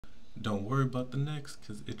Don't worry about the next,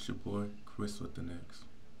 cause it's your boy, Chris with the Next.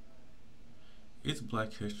 It's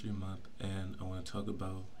Black History Month, and I want to talk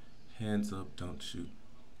about Hands Up, Don't Shoot.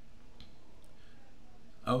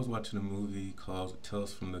 I was watching a movie called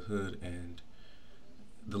Tales from the Hood, and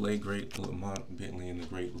the late great Lamont Bentley and the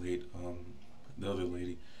great late the other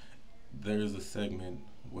lady. There's a segment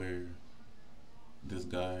where this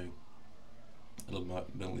guy,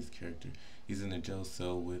 Lamont Bentley's character, he's in a jail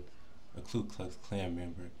cell with a Ku Klux Klan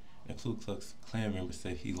member. And a Ku Klux Klan member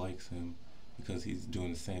said he likes him because he's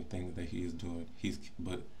doing the same thing that he is doing.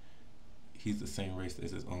 But he's the same race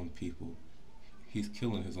as his own people. He's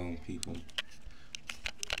killing his own people.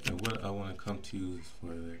 And what I want to come to you is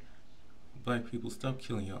for black people, stop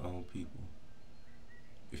killing your own people.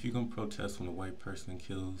 If you're gonna protest when a white person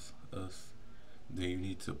kills us, then you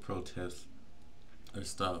need to protest or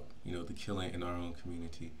stop, the killing in our own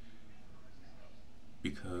community.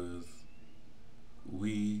 Because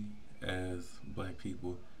we as black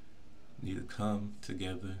people need to come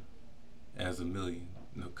together as a million.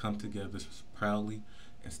 Come together proudly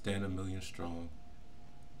and stand a million strong.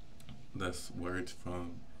 That's words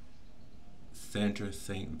from Sandra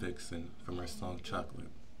St. Vixen from her song Chocolate.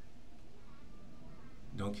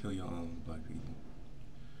 Don't kill your own black people.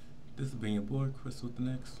 This has been your boy, Chris with the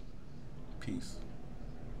Next. Peace.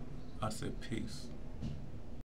 I said peace.